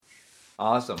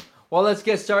Awesome. Well, let's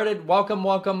get started.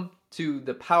 Welcome to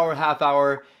the Power Half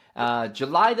Hour.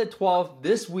 July the 12th,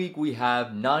 this week we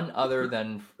have none other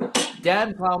than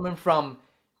Dan Plowman from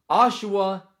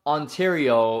Oshawa,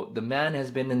 Ontario. The man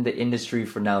has been in the industry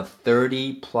for now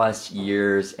 30 plus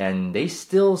years and they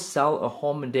still sell a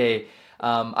home a day.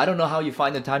 I don't know how you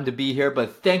find the time to be here,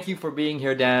 but thank you for being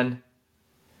here, Dan.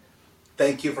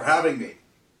 Thank you for having me.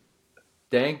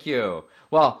 Thank you.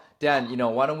 Well, Dan,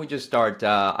 why don't we just start?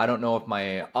 I don't know if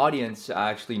my audience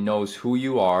actually knows who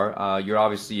you are. You're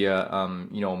obviously a,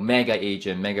 mega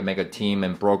agent, mega team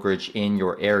and brokerage in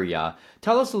your area.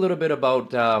 Tell us a little bit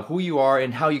about who you are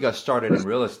and how you got started in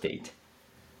real estate.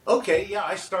 Okay, yeah,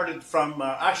 I started from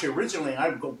actually originally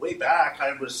I go way back.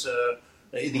 I was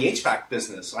in the HVAC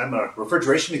business. I'm a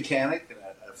refrigeration mechanic,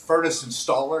 a furnace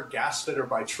installer, gas fitter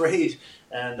by trade,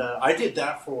 and I did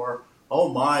that for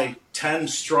 10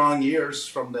 strong years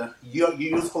from the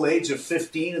youthful age of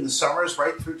 15 in the summers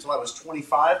right through till I was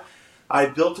 25. I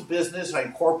built a business. I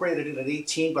incorporated it at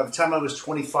 18. By the time I was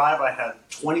 25, I had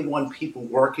 21 people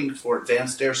working for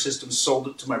Advanced Air Systems, sold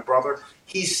it to my brother.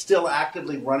 He's still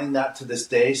actively running that to this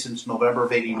day since November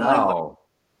of 89. Wow.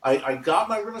 I got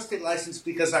my real estate license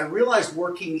because I realized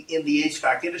working in the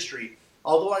HVAC industry,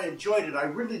 although I enjoyed it, I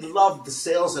really loved the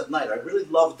sales at night. I really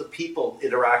loved the people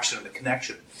interaction and the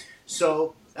connection.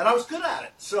 So, and I was good at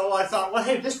it. So I thought, well,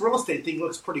 hey, this real estate thing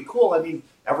looks pretty cool. I mean,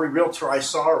 every realtor I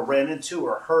saw or ran into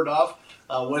or heard of,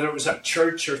 whether it was at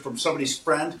church or from somebody's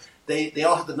friend, they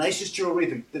all had the nicest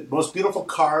jewelry, the most beautiful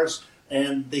cars,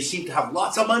 and they seemed to have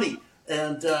lots of money.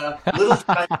 And little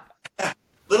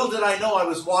did I know I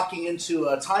was walking into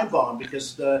a time bomb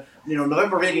because,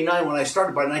 November of 89, when I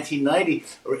started by 1990,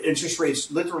 interest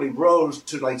rates literally rose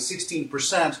to like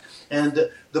 16%. And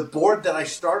the board that I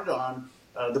started on,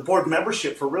 the board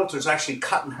membership for realtors actually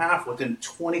cut in half within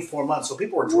 24 months. So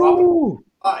people were dropping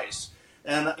eyes.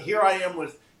 And here I am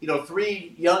with,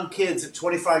 three young kids at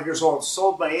 25 years old,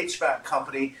 sold my HVAC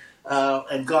company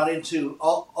and got into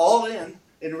all in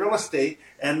real estate.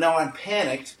 And now I'm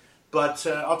panicked. But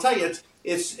I'll tell you,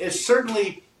 it's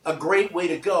certainly a great way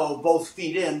to go, both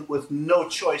feet in with no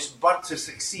choice but to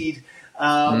succeed.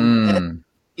 And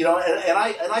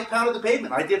I pounded the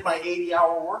pavement. I did my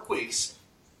 80-hour work weeks.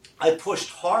 I pushed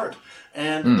hard,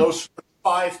 and those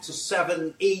 5 to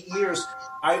 7, 8 years,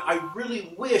 I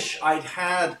really wish I'd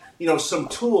had some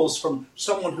tools from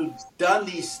someone who'd done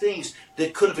these things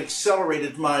that could have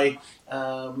accelerated my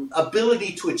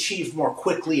ability to achieve more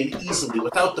quickly and easily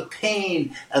without the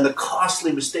pain and the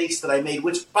costly mistakes that I made,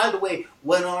 which, by the way,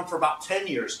 went on for about 10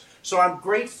 years. So I'm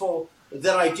grateful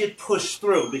that I did push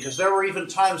through, because there were even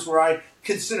times where I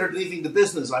considered leaving the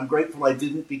business. I'm grateful I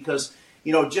didn't, because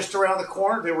just around the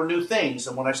corner, there were new things.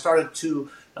 And when I started to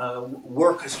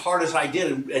work as hard as I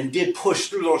did and did push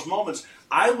through those moments,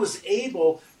 I was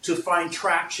able to find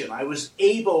traction. I was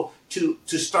able to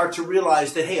start to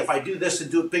realize that, hey, if I do this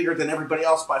and do it bigger than everybody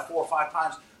else by 4 or 5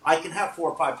 times, I can have 4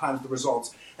 or 5 times the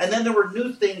results. And then there were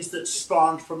new things that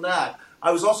spawned from that. I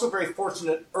was also very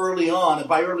fortunate early on, and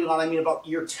by early on I mean about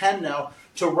year 10 now,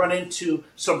 to run into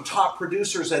some top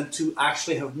producers and to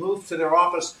actually have moved to their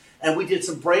office. And we did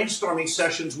some brainstorming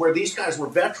sessions where these guys were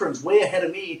veterans way ahead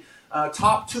of me,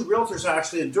 top 2 realtors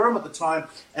actually in Durham at the time.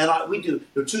 And we do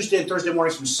Tuesday and Thursday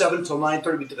mornings from 7 till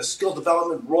 9:30. We did a skill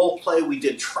development, role play. We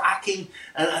did tracking.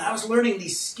 And I was learning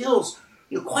these skills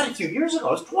quite a few years ago.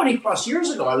 It was 20 plus years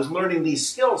ago I was learning these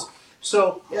skills.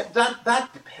 So that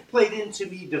played into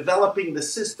me developing the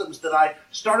systems that I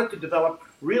started to develop,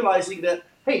 realizing that,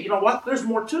 hey, you know what? There's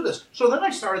more to this. So then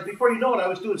I started, before you know it, I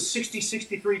was doing 60,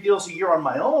 63 deals a year on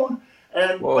my own.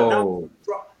 But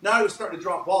now I was starting to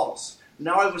drop balls.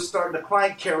 Now I was starting, the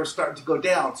client care was starting to go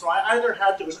down. So I either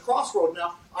had to, it was a crossroad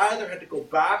now, I either had to go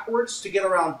backwards to get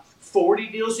around 40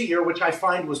 deals a year, which I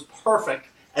find was perfect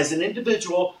as an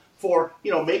individual for,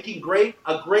 making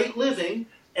a great living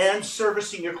and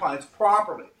servicing your clients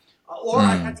properly. Or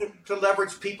I had to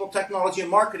leverage people, technology, and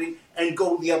marketing and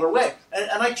go the other way.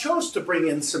 And I chose to bring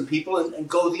in some people and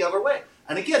go the other way.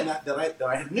 And again, that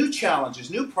I had new challenges,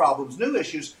 new problems, new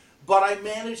issues, but I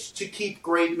managed to keep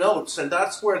great notes. And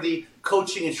that's where the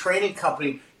coaching and training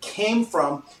company came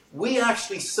from. We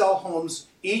actually sell homes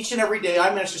each and every day. I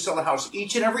managed to sell a house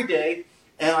each and every day,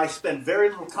 and I spend very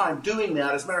little time doing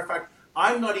that. As a matter of fact,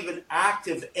 I'm not even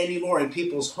active anymore in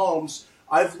people's homes.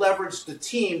 I've leveraged the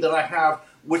team that I have,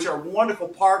 which are wonderful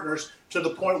partners, to the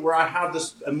point where I have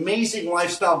this amazing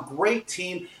lifestyle, great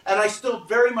team, and I still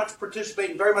very much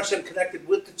participate and very much am connected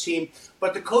with the team.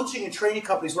 But the coaching and training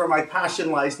company is where my passion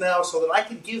lies now, so that I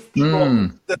can give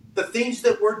people the things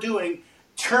that we're doing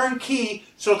turnkey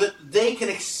so that they can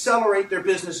accelerate their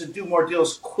business and do more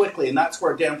deals quickly. And that's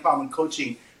where Dan Plowman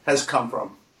coaching has come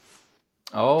from.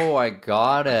 Oh, I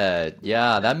got it.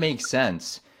 Yeah, that makes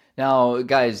sense. Now,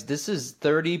 guys, this is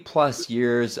 30 plus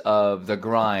years of the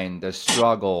grind, the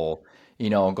struggle,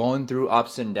 going through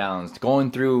ups and downs,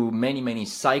 going through many, many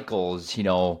cycles,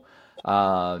 to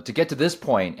get to this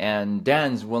point. And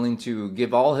Dan's willing to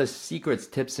give all his secrets,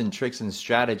 tips, and tricks and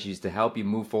strategies to help you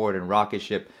move forward and rocket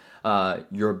ship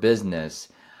your business.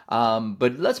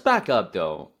 But let's back up,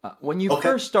 though. When you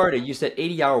first started, you said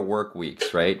 80-hour work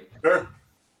weeks, right? Sure.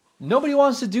 Nobody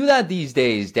wants to do that these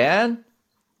days, Dan.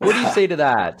 What do you say to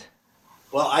that?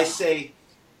 Well, I say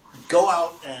go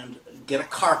out and get a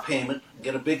car payment,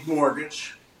 get a big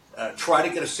mortgage, try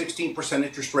to get a 16%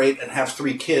 interest rate, and have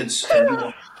 3 kids, and you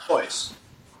won't have a choice.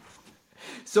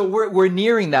 So we're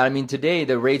nearing that. I mean, today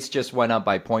the rates just went up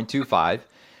by 0.25,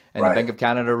 and the Bank of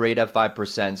Canada rate at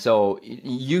 5%. So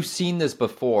you've seen this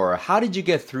before. How did you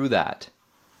get through that?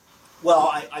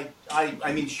 Well,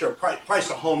 I mean, sure, price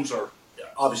of homes are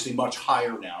obviously much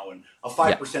higher now, and a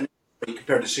 5% rate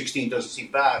compared to 16 doesn't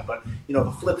seem bad. But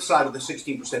the flip side of the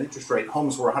 16% interest rate,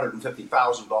 homes were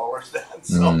 $150,000 then.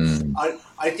 So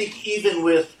I think even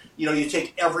with you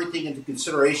take everything into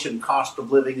consideration, cost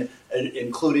of living,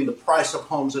 including the price of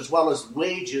homes as well as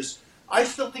wages, I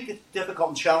still think it's difficult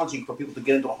and challenging for people to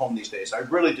get into a home these days. I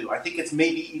really do. I think it's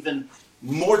maybe even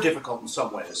more difficult in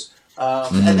some ways.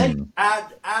 And then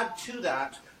add to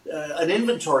that an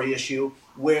inventory issue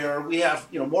where we have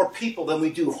more people than we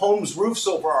do homes, roofs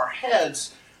over our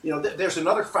heads. There's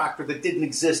another factor that didn't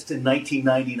exist in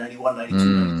 1990, 91,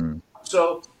 92.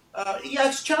 So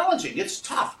it's challenging. It's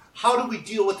tough. How do we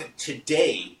deal with it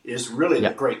today is really the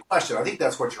great question. I think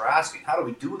that's what you're asking. How do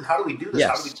we do this?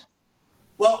 Yes.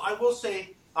 Well, I will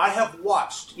say I have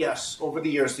watched, yes, over the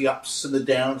years, the ups and the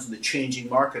downs and the changing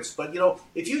markets. But,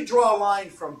 if you draw a line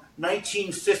from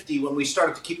 1950 when we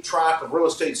started to keep track of real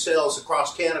estate sales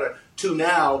across Canada to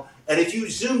now, and if you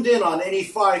zoomed in on any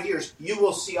 5 years, you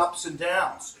will see ups and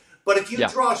downs. But if you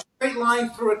draw a straight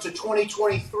line through it to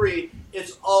 2023,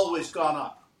 it's always gone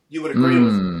up. You would agree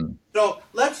with me. So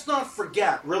let's not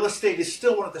forget, real estate is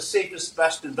still one of the safest,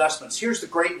 best investments. Here's the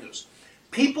great news.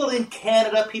 People in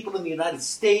Canada, people in the United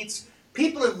States,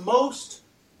 people in most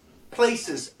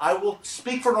places, I will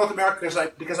speak for North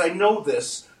America because I know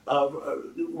this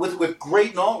with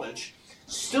great knowledge,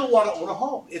 still want to own a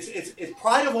home. It's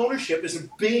pride of ownership is a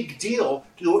big deal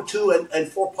to and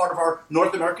for part of our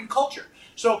North American culture.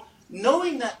 So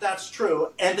knowing that that's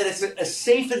true and that it's a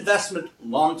safe investment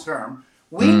long term,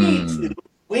 we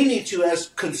need to, as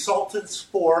consultants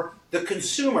for the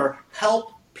consumer,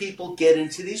 help people get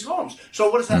into these homes. So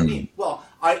what does that mean? Well,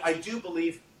 I do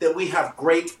believe that we have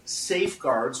great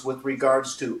safeguards with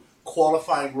regards to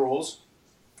qualifying rules,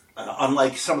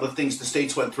 unlike some of the things the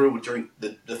states went through during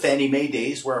the Fannie Mae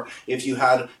days, where if you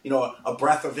had a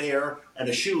breath of air and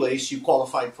a shoelace, you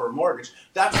qualified for a mortgage.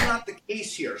 That's not the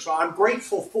case here. So I'm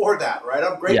grateful for that, right?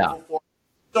 I'm grateful for.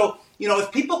 So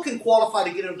if people can qualify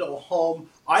to get into a home,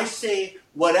 I say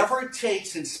whatever it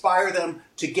takes, inspire them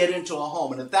to get into a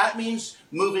home, and if that means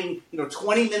moving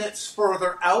 20 minutes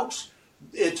further out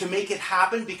to make it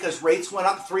happen because rates went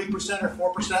up 3%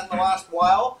 or 4% in the last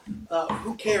while,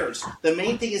 who cares? The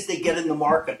main thing is they get in the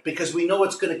market because we know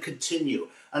it's going to continue.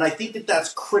 And I think that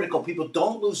that's critical. People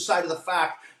don't lose sight of the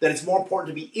fact that it's more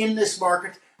important to be in this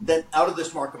market than out of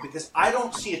this market because I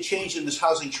don't see a change in this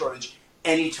housing shortage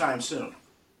anytime soon.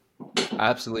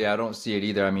 Absolutely. I don't see it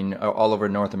either. I mean, all over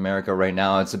North America right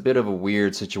now, it's a bit of a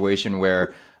weird situation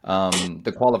where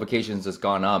the qualifications has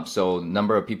gone up. So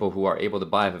number of people who are able to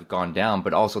buy have gone down,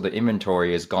 but also the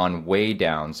inventory has gone way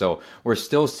down. So we're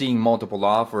still seeing multiple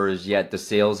offers, yet the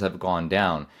sales have gone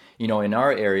down. In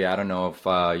our area, I don't know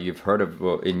if you've heard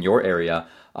of in your area,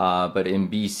 but in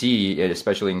BC,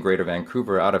 especially in Greater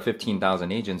Vancouver, out of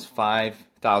 15,000 agents,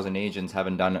 5,000 agents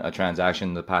haven't done a transaction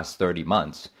in the past 30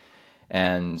 months.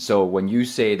 And so when you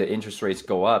say the interest rates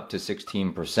go up to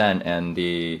 16% and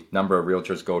the number of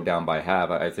realtors go down by half,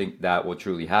 I think that will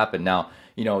truly happen. Now,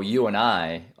 you and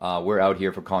I, we're out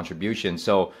here for contribution.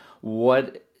 So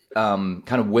what kind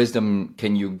of wisdom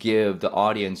can you give the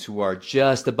audience who are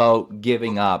just about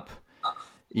giving up,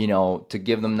 to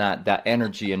give them that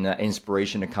energy and that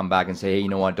inspiration to come back and say, hey, you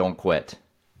know what, don't quit?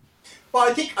 Well,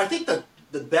 I think that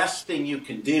the best thing you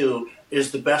can do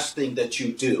is the best thing that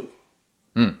you do.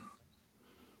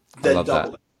 Then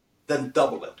double it. Then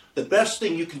double it. The best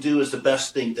thing you can do is the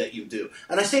best thing that you do.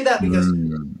 And I say that because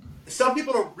some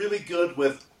people are really good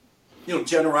with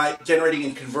generating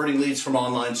and converting leads from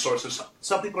online sources.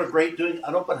 Some people are great doing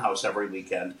an open house every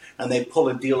weekend, and they pull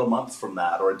a deal a month from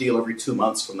that, or a deal every 2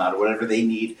 months from that, or whatever they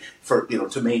need for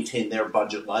to maintain their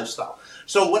budget lifestyle.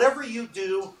 So whatever you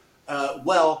do,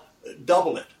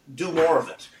 double it, do more of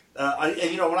it.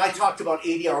 When I talked about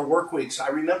 80-hour work weeks, I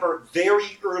remember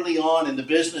very early on in the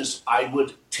business, I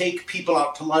would take people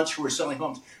out to lunch who were selling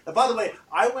homes. And by the way,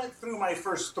 I went through my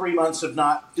first 3 months of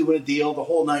not doing a deal, the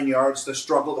whole 9 yards, the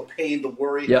struggle, the pain, the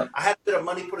worry. Yep. I had a bit of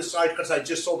money put aside because I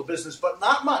just sold a business, but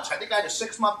not much. I think I had a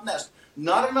 6-month nest.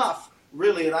 Not enough,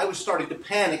 really, and I was starting to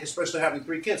panic, especially having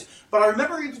 3 kids. But I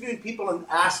remember interviewing people and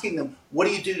asking them, what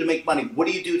do you do to make money? What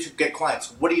do you do to get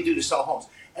clients? What do you do to sell homes?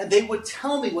 And they would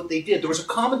tell me what they did. There was a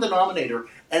common denominator,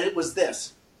 and it was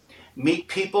this. Meet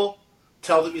people,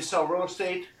 tell them you sell real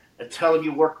estate, and tell them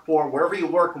you work for wherever you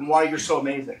work and why you're so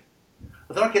amazing.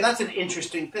 I thought, okay, that's an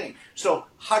interesting thing. So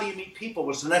how do you meet people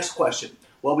was the next question.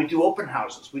 Well, we do open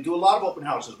houses. We do a lot of open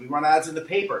houses. We run ads in the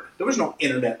paper. There was no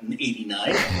internet in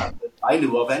 '89, that I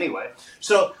knew of anyway.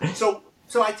 So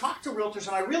I talked to realtors,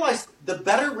 and I realized the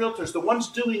better realtors, the ones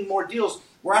doing more deals,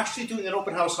 were actually doing an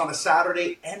open house on a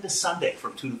Saturday and a Sunday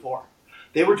from 2 to 4.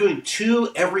 They were doing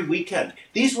 2 every weekend.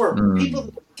 These were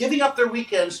people giving up their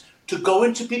weekends to go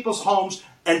into people's homes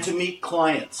and to meet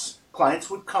clients.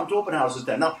 Clients would come to open houses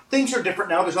then. Now, things are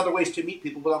different now. There's other ways to meet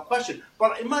people without question.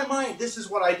 But in my mind, this is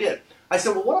what I did. I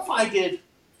said, well, what if I did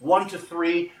 1 to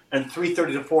 3 and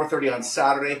 3:30 to 4:30 on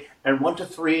Saturday, and 1 to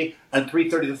 3 and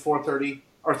 3:30 to 4:30,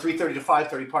 or 3:30 to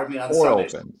 5:30, pardon me, on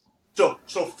Sundays.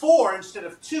 So 4 instead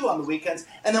of 2 on the weekends.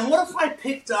 And then what if I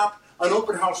picked up an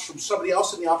open house from somebody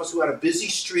else in the office who had a busy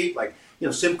street, like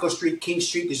Simcoe Street, King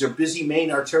Street. These are busy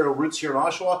main arterial routes here in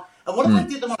Oshawa. And what if I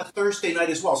did them on a Thursday night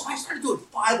as well? So I started doing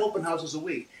 5 open houses a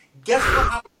week. Guess what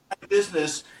happened to my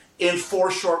business in 4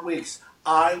 short weeks?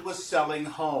 I was selling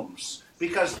homes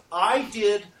because I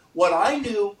did what I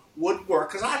knew would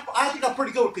work, because I think I'm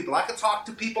pretty good with people. I can talk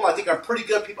to people. I think I'm pretty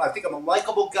good at people. I think I'm a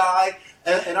likable guy,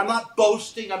 and I'm not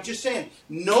boasting. I'm just saying,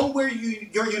 know where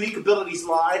your unique abilities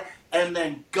lie, and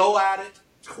then go at it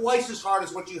twice as hard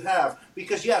as what you have.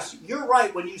 Because, yes, you're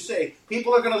right when you say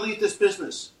people are going to leave this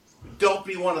business. Don't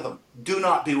be one of them. Do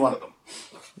not be one of them.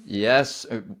 Yes.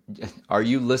 Are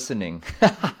you listening?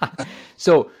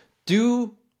 So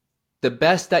do the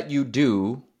best that you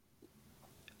do,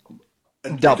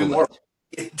 and double it.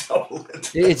 Double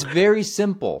it. It's very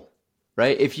simple,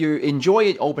 right? If you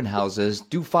enjoy open houses,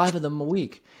 do 5 of them a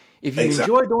week. If you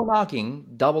enjoy door knocking,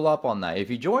 double up on that. If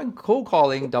you enjoy cold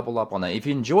calling, double up on that. If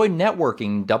you enjoy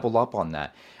networking, double up on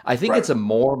that. I think it's a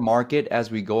more market as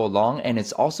we go along, and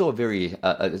it's also a very,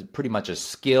 pretty much a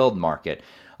skilled market.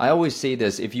 I always say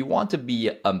this, if you want to be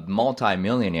a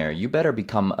multimillionaire, you better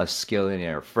become a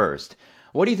skillionaire first.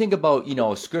 What do you think about,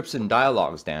 scripts and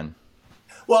dialogues, Dan?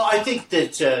 Well, I think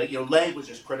that language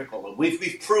is critical.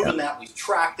 We've proven that. We've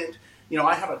tracked it.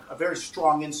 I have a very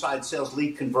strong inside sales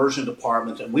lead conversion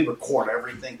department, and we record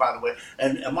everything, by the way.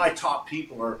 And my top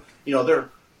people are,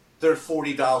 they're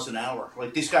 $40 an hour.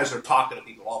 Like, these guys are talking to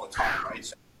people all the time, right?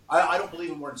 So I don't believe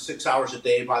in more than 6 hours a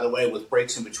day, by the way, with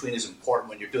breaks in between is important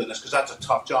when you're doing this, because that's a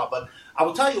tough job. But I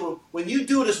will tell you, when you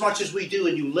do it as much as we do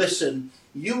and you listen,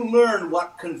 you learn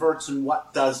what converts and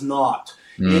what does not.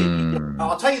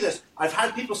 I'll tell you this. I've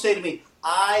had people say to me,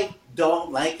 I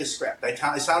don't like a script.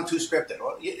 I sound too scripted.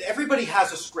 Well, everybody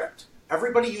has a script.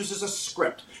 Everybody uses a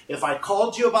script. If I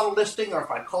called you about a listing, or if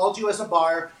I called you as a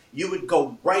buyer, you would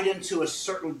go right into a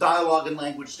certain dialogue and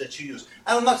language that you use.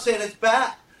 And I'm not saying it's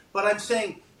bad, but I'm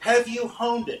saying, have you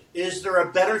honed it? Is there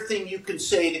a better thing you can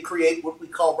say to create what we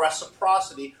call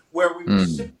reciprocity, where we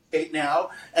reciprocate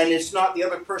now, and it's not the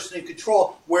other person in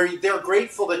control, where they're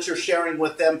grateful that you're sharing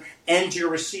with them and you're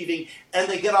receiving, and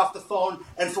they get off the phone,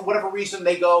 and for whatever reason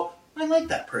they go, I like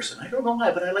that person. I don't know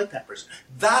why, but I like that person.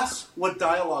 That's what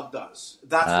dialogue does.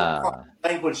 That's what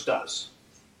language does.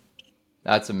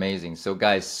 That's amazing. So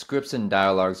guys, scripts and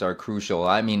dialogues are crucial.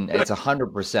 I mean, it's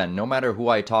 100%. No matter who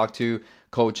I talk to,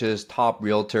 coaches, top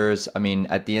realtors, I mean,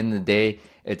 at the end of the day,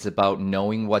 it's about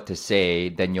knowing what to say,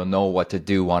 then you'll know what to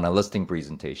do on a listing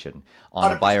presentation,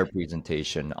 on a buyer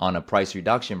presentation, on a price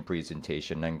reduction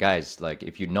presentation. And guys, like,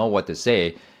 if you know what to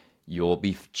say, you'll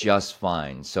be just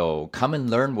fine. So come and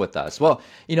learn with us. Well,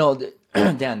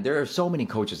 Dan, there are so many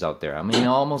coaches out there. I mean,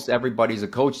 almost everybody's a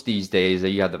coach these days.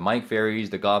 You have the Mike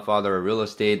Ferries, the godfather of real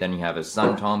estate. Then you have his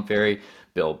son, Tom Ferry,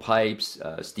 Bill Pipes,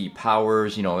 Steve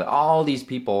Powers, all these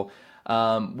people.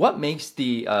 What makes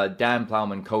the Dan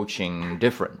Plowman coaching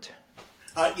different?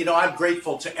 I'm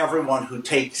grateful to everyone who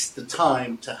takes the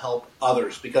time to help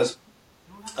others, because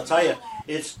I'll tell you,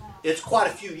 it's quite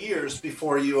a few years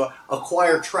before you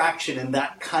acquire traction in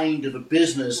that kind of a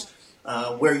business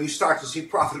where you start to see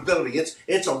profitability.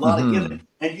 It's a lot of giving,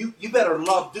 and you better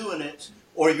love doing it,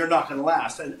 or you're not going to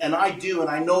last. And I do, and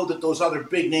I know that those other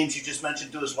big names you just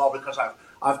mentioned do as well, because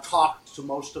I've talked to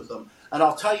most of them. And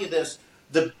I'll tell you this: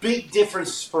 the big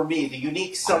difference for me, the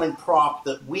unique selling prop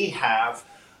that we have,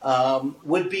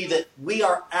 would be that we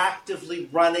are actively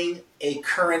running a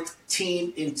current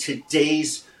team in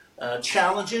today's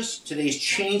challenges, today's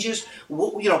changes.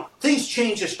 Things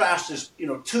change as fast as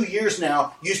 2 years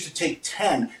now used to take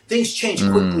 10. Things change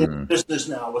quickly in business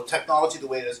now with technology the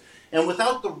way it is, and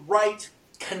without the right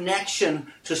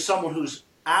connection to someone who's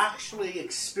actually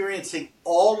experiencing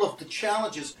all of the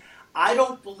challenges, I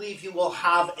don't believe you will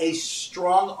have a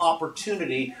strong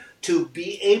opportunity to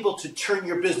be able to turn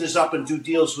your business up and do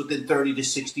deals within 30 to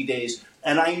 60 days.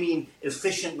 And I mean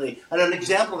efficiently. And an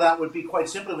example of that would be quite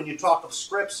simply when you talk of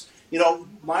scripts.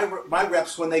 My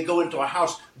reps, when they go into a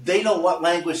house, they know what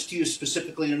language to use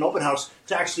specifically in an open house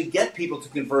to actually get people to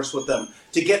converse with them,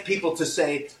 to get people to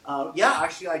say, yeah,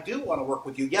 actually, I do want to work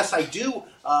with you. Yes, I do.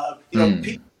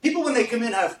 People, when they come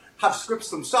in, have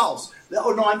scripts themselves.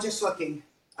 Oh, no, I'm just looking.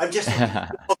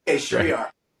 Okay, sure you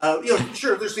are.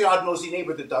 Sure, there's the odd nosy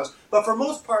neighbor that does, but for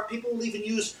most part, people will even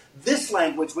use this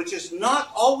language, which is not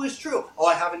always true. Oh,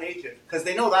 I have an agent, because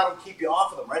they know that'll keep you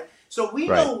off of them, right? So we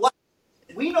know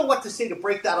what to say to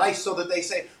break that ice, so that they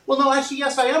say, well, no, actually,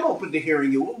 yes, I am open to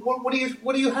hearing you. What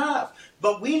do you have?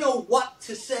 But we know what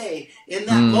to say in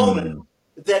that moment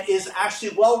that is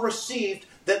actually well received,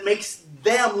 that makes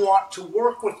them want to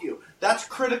work with you. That's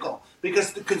critical,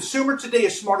 because the consumer today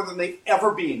is smarter than they've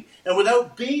ever been. And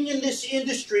without being in this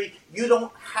industry, you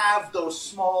don't have those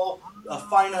small,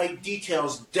 finite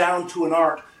details down to an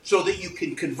art so that you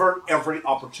can convert every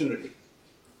opportunity.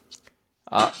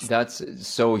 That's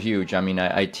so huge. I mean,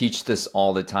 I teach this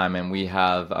all the time, and we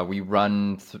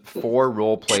run 4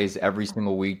 role plays every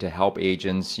single week to help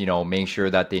agents, make sure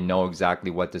that they know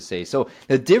exactly what to say. So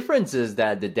the difference is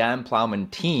that the Dan Plowman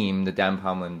team, the Dan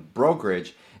Plowman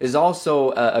brokerage, is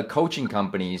also a coaching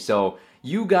company. So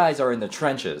you guys are in the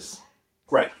trenches,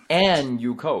 right? And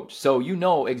you coach, so you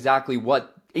know exactly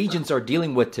what agents are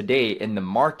dealing with today in the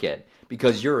market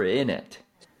because you're in it.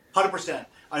 100%.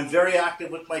 I'm very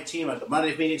active with my team at the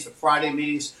Monday meetings, the Friday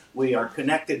meetings. We are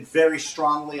connected very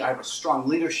strongly. I have a strong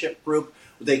leadership group.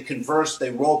 They converse,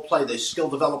 they role play, they skill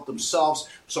develop themselves.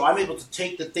 So I'm able to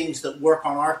take the things that work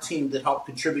on our team that help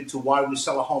contribute to why we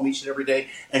sell a home each and every day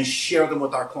and share them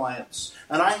with our clients.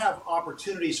 And I have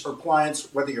opportunities for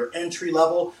clients, whether you're entry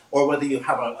level or whether you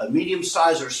have a medium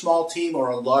size or small team or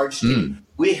a large team.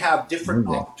 We have different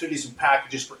opportunities and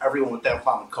packages for everyone with Dan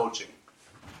Plowman coaching.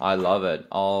 I love it.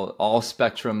 All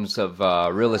spectrums of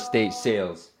real estate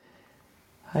sales.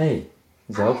 Hey,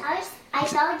 Zoe. I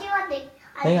told you I think.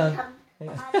 Hang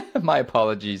on. My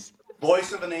apologies.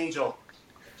 Voice of an angel.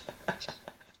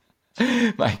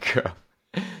 My girl.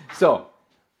 So,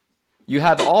 you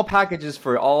have all packages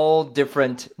for all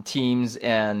different teams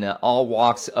and all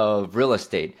walks of real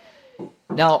estate.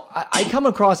 Now, I come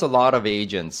across a lot of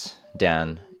agents,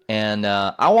 Dan, and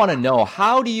I want to know,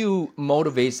 how do you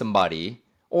motivate somebody?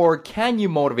 Or can you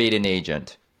motivate an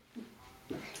agent?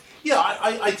 Yeah,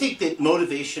 I think that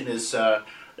motivation is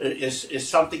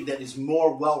something that is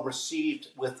more well received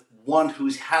with one who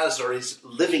has or is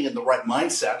living in the right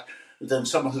mindset than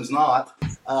someone who's not.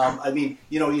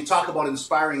 You talk about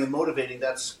inspiring and motivating.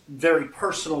 That's very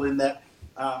personal in that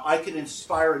I can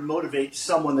inspire and motivate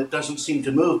someone that doesn't seem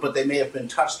to move, but they may have been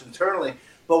touched internally.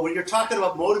 But when you're talking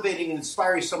about motivating and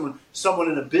inspiring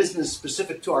someone in a business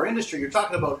specific to our industry, you're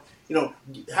talking about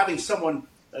having someone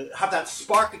have that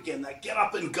spark again, that get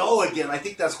up and go again. I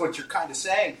think that's what you're kind of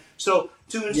saying. So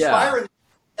to inspire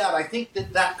that, I think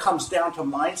that comes down to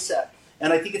mindset.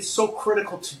 And I think it's so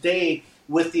critical today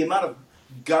with the amount of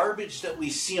garbage that we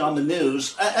see on the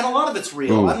news, and a lot of it's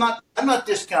real. I'm not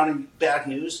discounting bad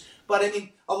news, but I mean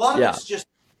a lot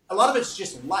of it's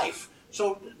just life.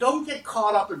 So don't get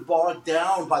caught up and bogged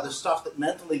down by the stuff that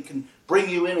mentally can bring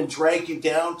you in and drag you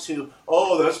down to,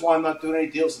 oh, that's why I'm not doing any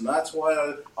deals, and that's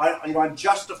why I'm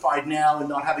justified now in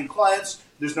not having clients.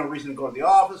 There's no reason to go to the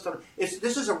office.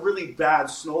 This is a really bad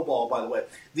snowball, by the way.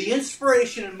 The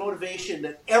inspiration and motivation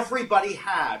that everybody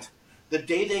had the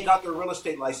day they got their real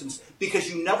estate license,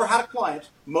 because you never had a client,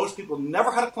 most people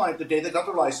never had a client the day they got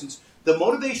their license, the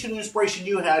motivation and inspiration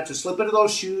you had to slip into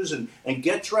those shoes and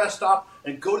get dressed up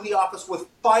and go to the office with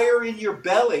fire in your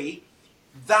belly,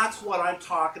 that's what I'm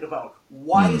talking about.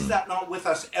 Why is that not with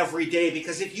us every day?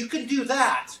 Because if you can do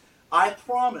that, I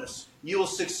promise you will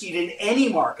succeed in any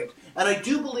market. And I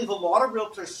do believe a lot of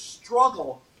realtors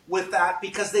struggle with that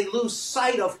because they lose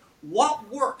sight of what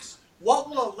works. What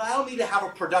will allow me to have a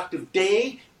productive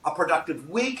day, a productive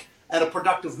week, and a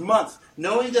productive month,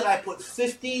 knowing that I put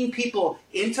 15 people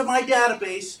into my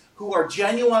database who are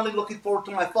genuinely looking forward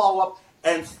to my follow-up,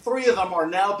 and 3 of them are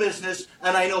now business,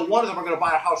 and I know 1 of them are going to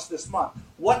buy a house this month.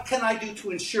 What can I do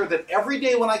to ensure that every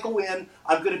day when I go in,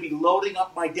 I'm going to be loading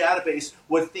up my database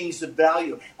with things of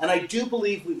value? And I do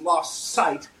believe we've lost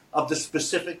sight of the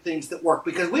specific things that work,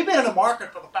 because we've been in a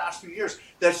market for the past few years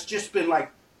that's just been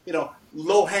like,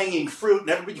 low-hanging fruit, and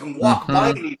everybody can walk by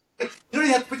and eat it. You don't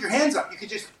even have to put your hands up. You can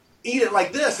just eat it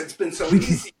like this. It's been so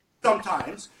easy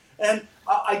sometimes. And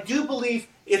I do believe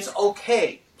it's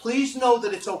okay. Please know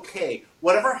that it's okay.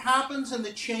 Whatever happens in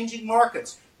the changing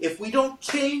markets, if we don't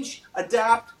change,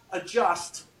 adapt,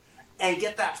 adjust, and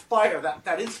get that fire,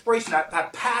 that inspiration,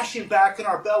 that passion back in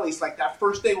our bellies, like that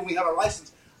first day when we had our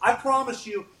license, I promise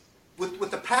you,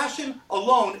 with the passion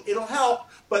alone, it'll help.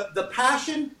 But the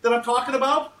passion that I'm talking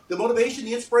about, the motivation,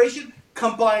 the inspiration,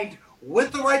 combined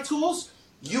with the right tools,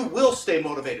 you will stay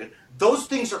motivated. Those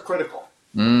things are critical.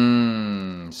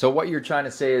 So what you're trying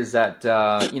to say is that,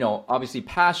 obviously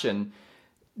passion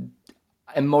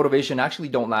and motivation actually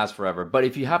don't last forever. But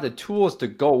if you have the tools to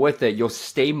go with it, you'll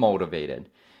stay motivated.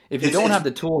 If you don't have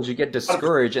the tools, you get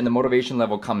discouraged and the motivation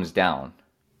level comes down.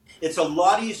 It's a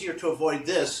lot easier to avoid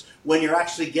this when you're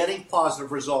actually getting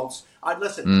positive results.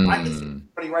 Listen, I can see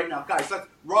everybody right now. Guys, let's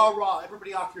rah,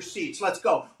 everybody off your seats. Let's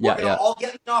go. We're going to all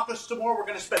get in the office tomorrow. We're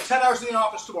going to spend 10 hours in the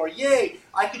office tomorrow. Yay!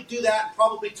 I could do that and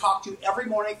probably talk to you every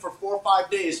morning for 4 or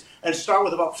 5 days and start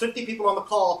with about 50 people on the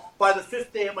call. By the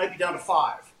 5th day, it might be down to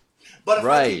 5. But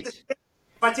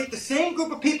if I take the same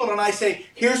group of people and I say,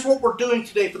 here's what we're doing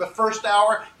today for the first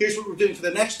hour, here's what we're doing for the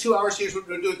next 2 hours, here's what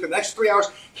we're doing for the next 3 hours,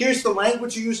 here's the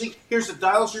language you're using, here's the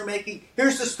dials you're making,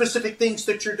 here's the specific things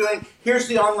that you're doing, here's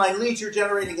the online leads you're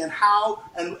generating and how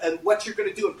and what you're going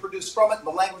to do and produce from it, and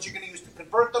the language you're going to use to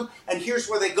convert them, and here's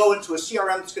where they go into a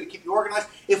CRM that's going to keep you organized.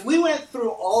 If we went through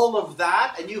all of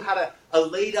that and you had a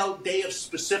laid out day of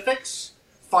specifics,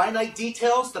 finite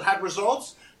details that had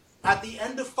results, at the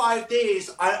end of 5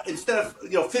 days, instead of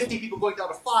 50 people going down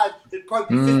to 5, it'd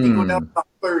probably be 50 going down to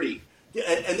 30.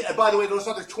 And by the way, those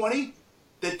other 20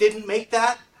 that didn't make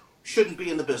that shouldn't be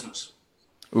in the business.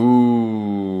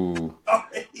 Ooh.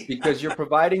 Because you're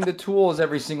providing the tools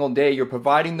every single day. You're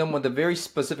providing them with a very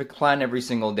specific plan every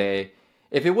single day.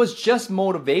 If it was just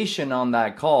motivation on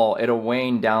that call, it'll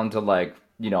wane down to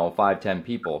 5, 10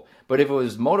 people. But if it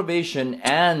was motivation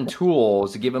and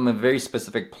tools to give them a very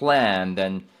specific plan,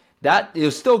 then that it'll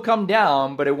still come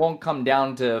down, but it won't come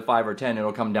down to 5 or 10.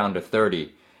 It'll come down to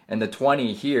 30. And the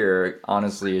 20 here,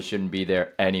 honestly, it shouldn't be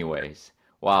there anyways.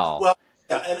 Wow. Well,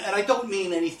 yeah, and I don't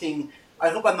mean anything. I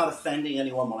hope I'm not offending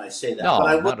anyone when I say that. No,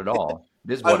 but not at all.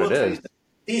 This is what it is.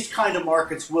 These kind of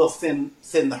markets will thin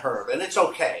the herd, and it's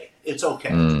okay. It's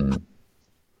okay.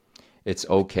 It's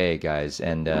okay, guys.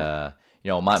 And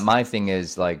my thing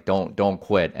is don't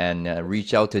quit and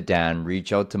reach out to Dan,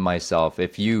 reach out to myself.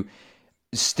 If you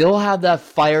still have that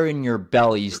fire in your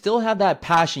belly, you still have that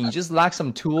passion, you just lack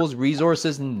some tools,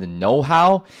 resources, and the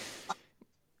know-how,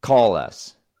 call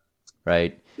us,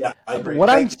 right? Yeah, I agree. What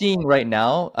I'm seeing right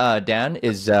now, Dan,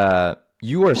 is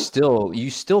you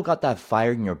still got that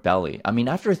fire in your belly. I mean,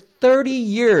 after 30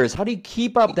 years, how do you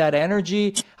keep up that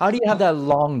energy? How do you have that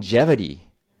longevity?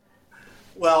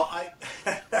 Well,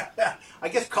 I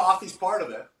guess coffee's part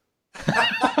of it.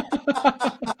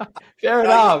 Fair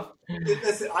enough.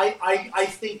 Listen, I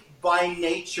think by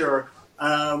nature,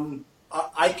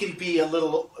 I can be a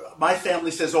little, my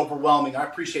family says overwhelming. I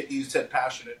appreciate that you said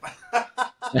passionate.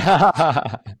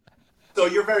 So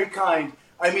you're very kind.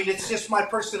 I mean, it's just my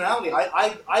personality.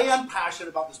 I am passionate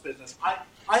about this business.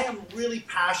 I am really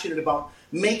passionate about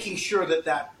making sure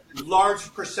that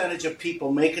large percentage of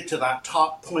people make it to that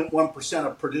top 0.1%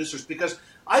 of producers, because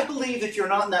I believe if you're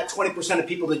not in that 20% of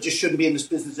people that just shouldn't be in this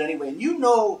business anyway, and you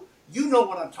know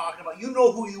what I'm talking about, you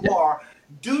know who you are,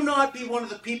 do not be one of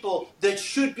the people that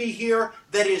should be here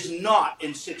that is not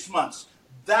in 6 months.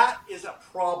 That is a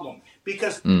problem,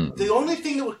 because the only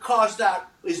thing that would cause that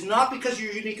is not because of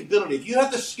your unique ability. If you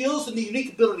have the skills and the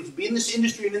unique ability to be in this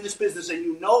industry and in this business, and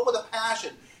you know it with a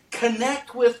passion,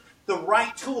 connect with the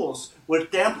right tools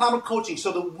with Dan Plowman Coaching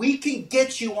so that we can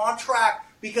get you on track,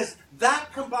 because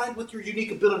that combined with your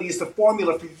unique ability is the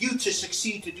formula for you to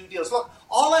succeed to do deals. Look,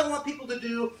 all I want people to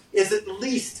do is at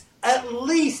least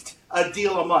a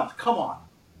deal a month. Come on.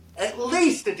 At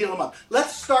least a deal a month.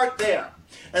 Let's start there.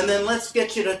 And then let's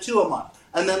get you to 2 a month.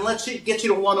 And then let's get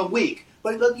you to 1 a week.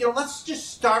 But let's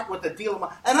just start with a deal a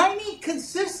month. And I mean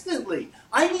consistently.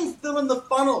 I mean filling the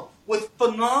funnel with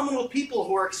phenomenal people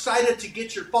who are excited to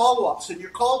get your follow-ups and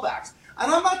your callbacks.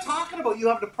 And I'm not talking about you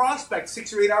having to prospect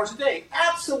 6 or 8 hours a day.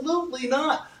 Absolutely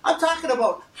not. I'm talking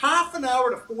about half an hour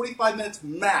to 45 minutes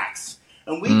max.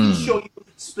 And we can show you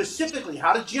specifically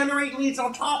how to generate leads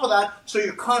on top of that so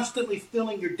you're constantly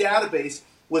filling your database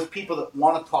with people that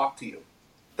want to talk to you.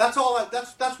 That's all.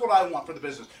 That's what I want for the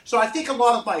business. So I think a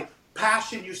lot of my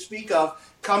passion you speak of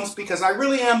comes because I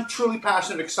really am truly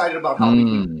passionate and excited about helping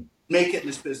people make it in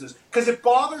this business. Because it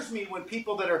bothers me when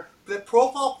people that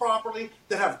profile properly,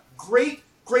 that have great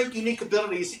unique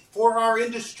abilities for our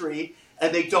industry,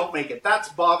 and they don't make it. That's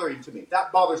bothering to me.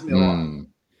 That bothers me a lot.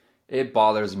 It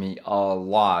bothers me a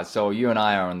lot. So you and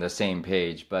I are on the same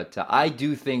page. But I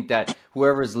do think that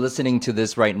whoever is listening to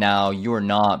this right now, you're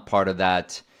not part of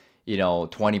that,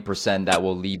 20% that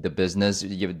will lead the business.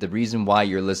 The reason why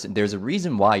you're listening, there's a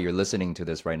reason why you're listening to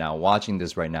this right now, watching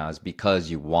this right now, is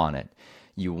because you want it.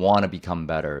 You want to become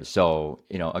better. So,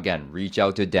 again, reach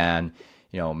out to Dan.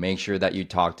 Make sure that you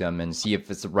talk to him and see if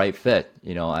it's the right fit.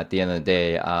 At the end of the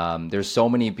day, there's so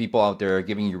many people out there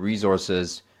giving you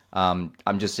resources. I'm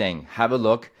just saying, have a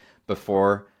look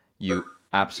before you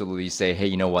absolutely say, hey,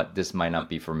 you know what, this might not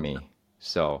be for me.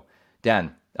 So,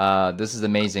 Dan, this is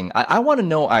amazing. I want to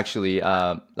know, actually,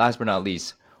 last but not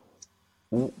least,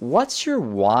 what's your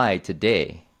why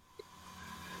today?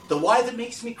 The why that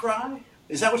makes me cry?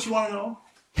 Is that what you want to know?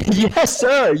 Yes,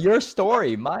 sir. Your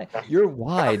story, your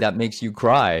why that makes you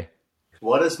cry.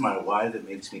 What is my why that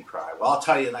makes me cry? Well, I'll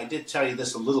tell you, and I did tell you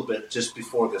this a little bit just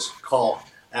before this call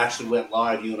actually went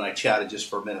live. You and I chatted just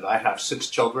for a minute. I have 6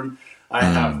 children. I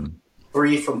have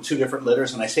 3 from 2 different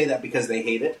litters, and I say that because they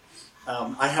hate it.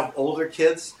 I have older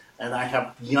kids, and I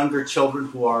have younger children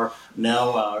who are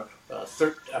now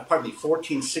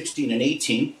 14, 16, and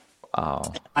 18.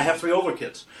 Wow. I have 3 older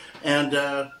kids.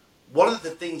 And one of the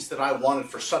things that I wanted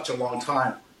for such a long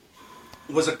time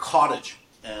was a cottage.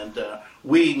 And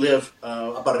we live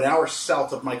about an hour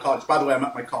south of my cottage. By the way, I'm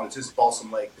at my cottage. This is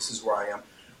Balsam Lake. This is where I am.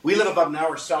 We live about an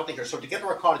hour south of here. So to get to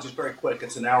our cottage is very quick.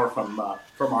 It's an hour from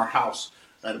our house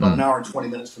and about an hour and 20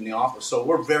 minutes from the office. So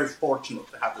we're very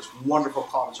fortunate to have this wonderful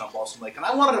cottage on Balsam Lake. And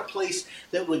I wanted a place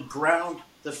that would ground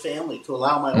the family, to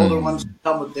allow my older ones to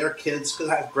come with their kids, because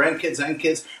I have grandkids and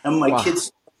kids, and my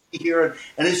kids here.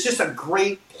 And it's just a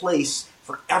great place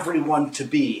for everyone to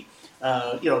be.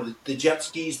 The jet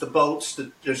skis, the boats,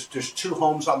 there's 2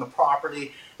 homes on the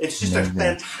property. It's just a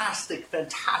fantastic,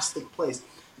 fantastic place.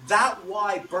 That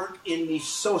why burnt in me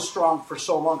so strong for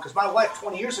so long, because my wife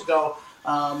 20 years ago,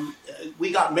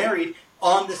 we got married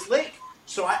on this lake.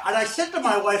 So I said to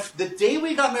my wife, the day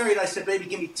we got married, I said, baby,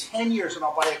 give me 10 years and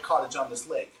I'll buy a cottage on this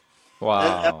lake. Wow.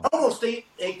 And I almost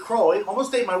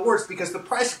ate my words, because the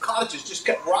price of cottages just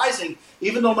kept rising,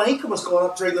 even though my income was going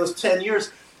up during those 10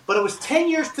 years. But it was 10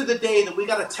 years to the day that we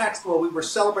got a text where we were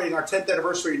celebrating our 10th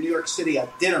anniversary in New York City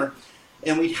at dinner.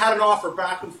 And we had an offer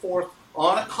back and forth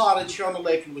on a cottage here on the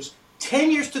lake. And it was 10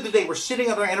 years to the day, we're sitting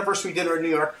at our anniversary dinner in New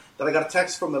York, that I got a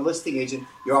text from the listing agent,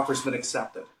 your offer's been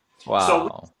accepted. Wow.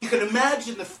 So you can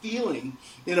imagine the feeling,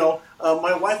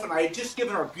 my wife and I had just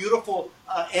given her a beautiful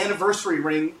anniversary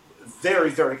ring, very,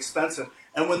 very expensive.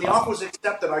 And when the offer was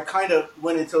accepted, I kind of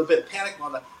went into a bit of panic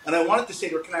on that. And I wanted to say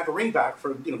to her, can I have a ring back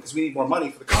for, because we need more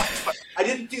money for the cottage. But I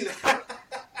didn't do that.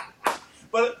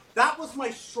 But that was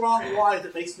my strong why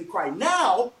that makes me cry.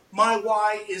 Now, my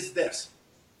why is this.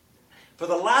 For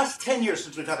the last 10 years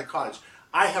since we've had the cottage,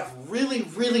 I have really,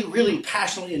 really, really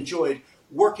passionately enjoyed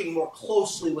working more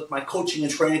closely with my coaching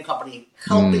and training company,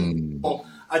 helping people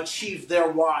achieve their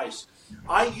whys.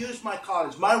 I use my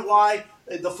cottage, my why,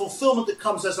 the fulfillment that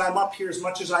comes as I'm up here, as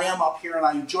much as I am up here, and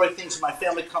I enjoy things, and my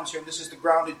family comes here, and this is the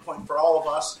grounding point for all of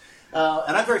us.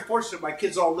 And I'm very fortunate. My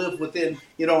kids all live within,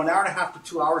 an hour and a half to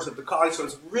 2 hours of the cottage, so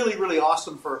it's really, really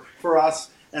awesome for us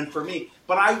and for me.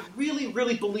 But I really,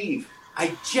 really believe,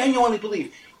 I genuinely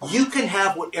believe, you can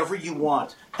have whatever you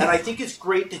want. And I think it's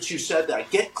great that you said that.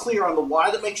 Get clear on the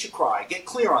why that makes you cry. Get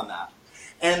clear on that.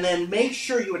 And then make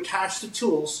sure you attach the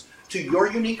tools to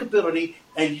your unique ability,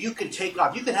 and you can take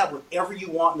off. You can have whatever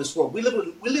you want in this world. We live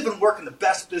and work in the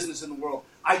best business in the world.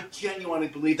 I genuinely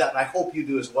believe that, and I hope you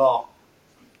do as well.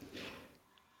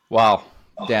 Wow.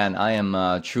 Dan, I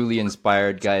am truly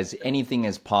inspired, guys. Anything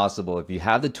is possible if you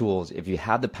have the tools, if you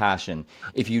have the passion,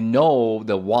 if you know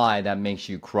the why that makes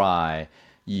you cry,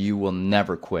 you will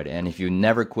never quit. And if you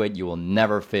never quit, you will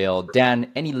never fail.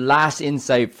 Dan, any last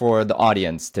insight for the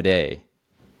audience today?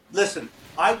 Listen,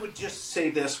 I would just say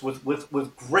this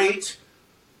with great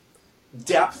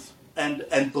depth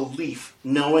and belief,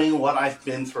 knowing what I've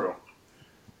been through.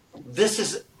 This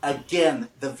is, again,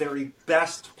 the very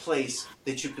best place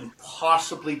that you can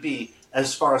possibly be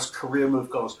as far as career move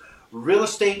goes. Real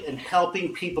estate and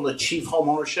helping people achieve home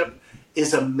ownership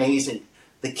is amazing.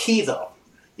 The key, though,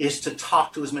 is to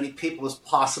talk to as many people as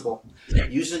possible,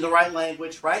 using the right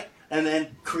language, right? And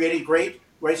then creating great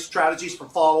strategies for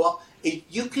follow-up.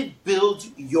 You could build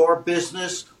your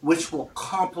business, which will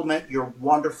complement your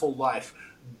wonderful life.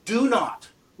 Do not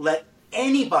let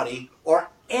anybody or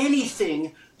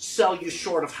anything sell you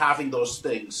short of having those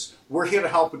things. We're here to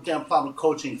help with Dan Plowman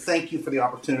Coaching. Thank you for the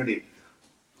opportunity.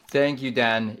 Thank you,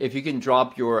 Dan. If you can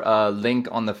drop your link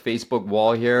on the Facebook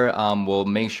wall here, we'll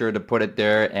make sure to put it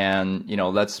there, and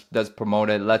let's promote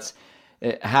it. Let's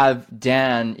have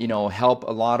Dan, help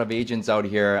a lot of agents out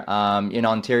here. In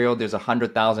Ontario, there's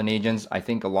 100,000 agents. I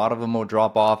think a lot of them will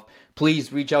drop off.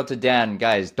 Please reach out to Dan,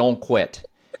 guys. Don't quit.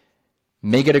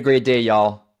 Make it a great day,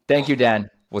 y'all. Thank you, Dan.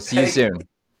 We'll see you soon.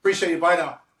 Appreciate you. Bye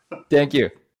now. Thank you.